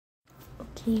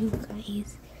Okay, you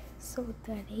guys, so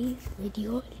today's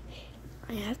video,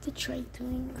 I have to try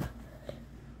doing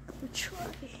a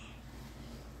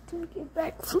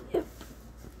backflip,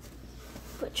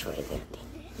 but try landing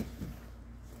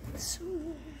it. So,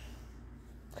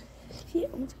 yeah,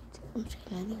 I'm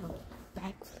trying landing a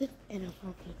backflip and a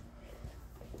front flip.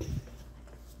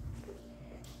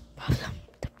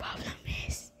 The problem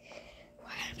is,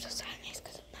 why I'm so silent is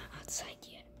because I'm not outside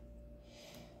yet.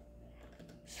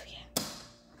 So yeah,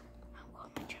 I'm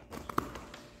going to jump.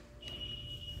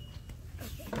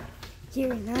 Okay,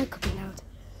 here and now coming out.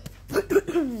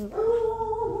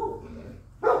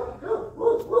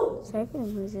 Sorry for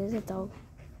the noise, there's a dog.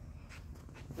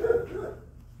 I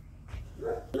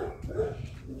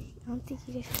don't think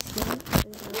you guys can see it.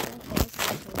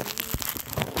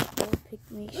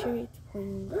 Make sure it's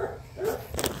pointing.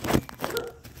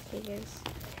 Okay guys,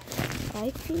 I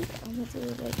think I'm gonna do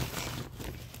it like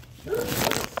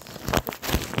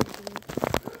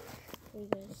okay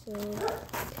guys, so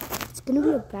it's gonna be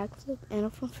a backflip and a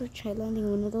front flip. Try landing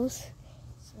one of those.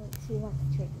 So let's see if I can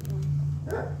try it one.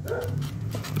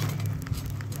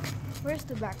 Where's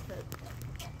the backflip?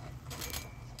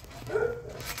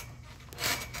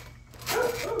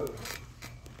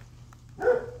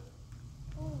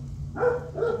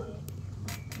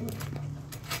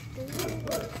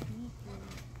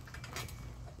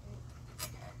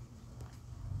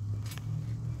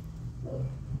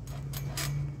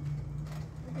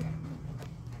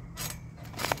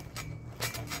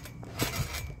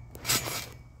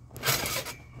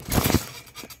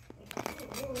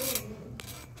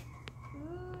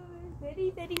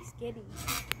 Very scary.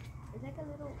 It's like a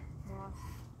little moth.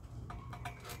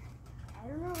 I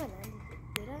don't know if I landed it.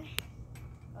 Did I?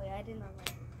 Oh yeah, I did not land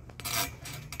it.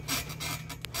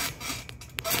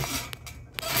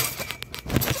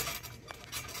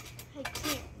 I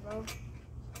can't, bro.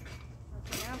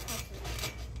 Okay, now I'm pressing.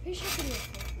 Pretty sure I can do it.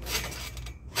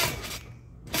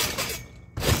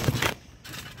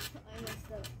 I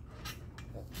messed up.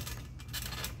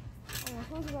 Oh, my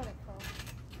phone's about to fall.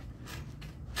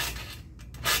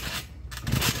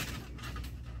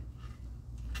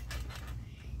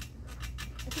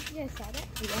 You guys saw that?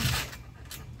 Yeah.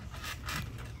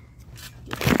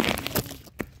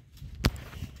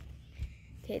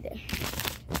 Okay, there.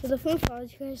 So the phone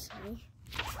follows you guys saw me.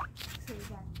 So we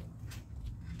got it.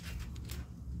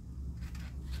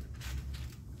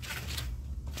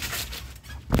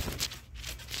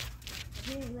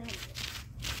 Here's landed.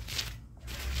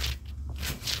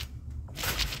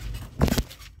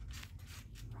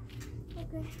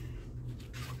 Okay.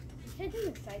 Let's try doing a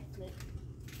side flip.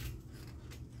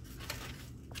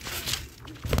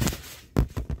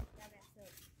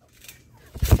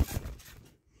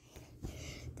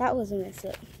 That was a mess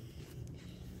up.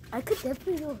 I could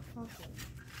definitely do a front flip.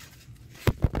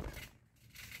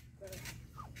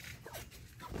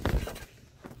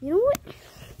 You know what?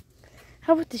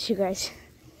 How about this, you guys?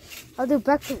 I'll do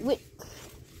backflip with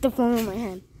the phone in my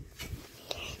hand.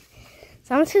 Okay.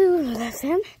 So I'm gonna do it with my left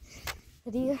hand.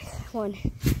 Ready, you guys? 1,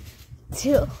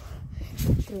 2,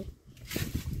 3.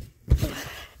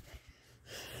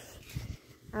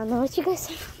 I don't know what you guys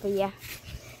say, but yeah.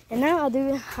 And now I'll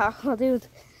do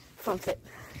front flip.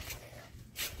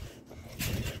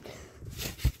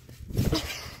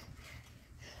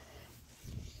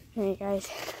 Alright guys.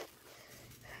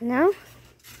 Now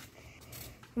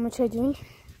I'm gonna try doing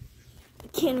a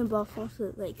cannonball front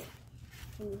flip, like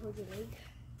when you hold your leg.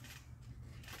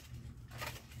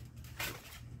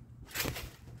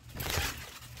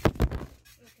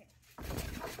 Okay.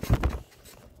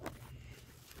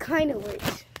 Kinda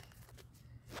works.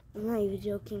 I'm not even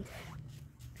joking.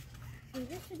 So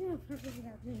just to do a front flip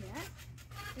without doing that,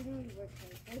 it doesn't really work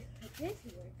like this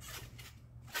it works.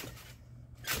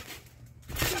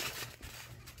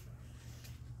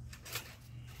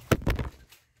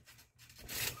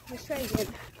 Let's try again.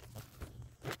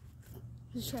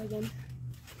 Let's try again.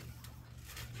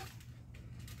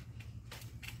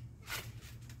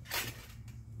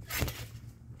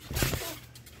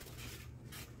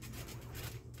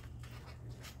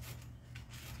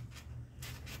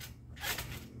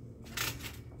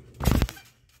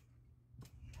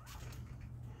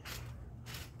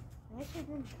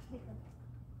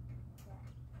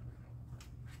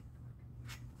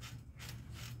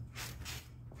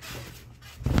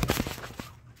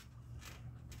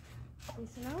 Okay,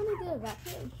 so now I'm gonna do a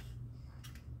backflip.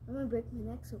 I'm gonna break my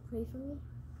neck, so pray for me.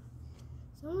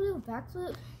 So I'm gonna do a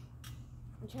backflip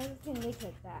and try to make it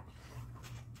like that.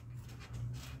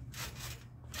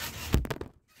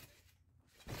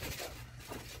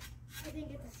 I didn't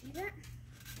get to see that.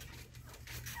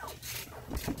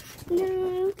 No, I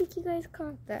don't think think you guys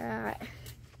caught that.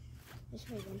 Let's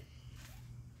try again.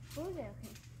 What was it?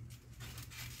 Okay.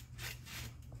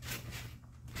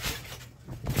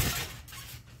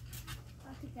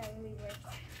 I think that really worked.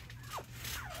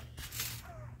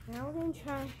 Now we're gonna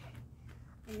try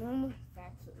a normal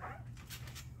backflip.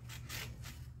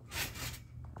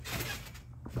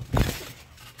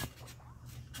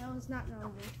 That was not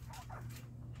normal.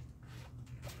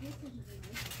 This is normal.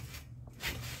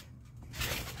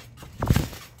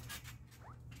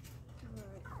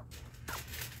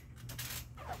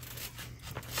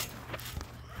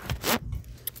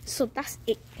 So that's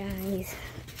it, guys.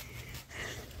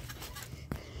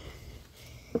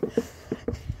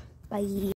 Bye.